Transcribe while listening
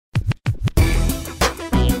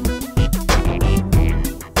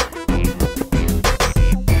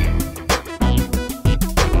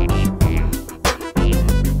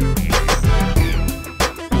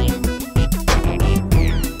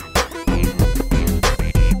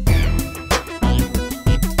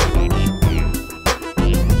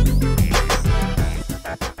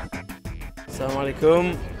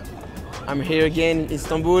Assalamualaikum. I'm here again in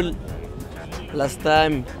Istanbul. Last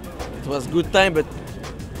time it was good time, but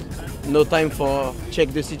no time for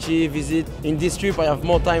check the city, visit. In this trip I have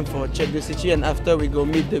more time for check the city, and after we go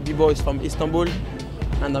meet the b-boys from Istanbul.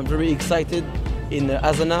 And I'm very excited in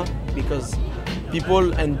Azana because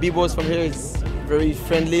people and b-boys from here is very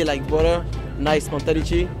friendly like brother, nice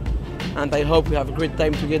mentality. And I hope we have a great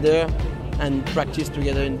time together and practice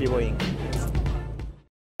together in b-boying.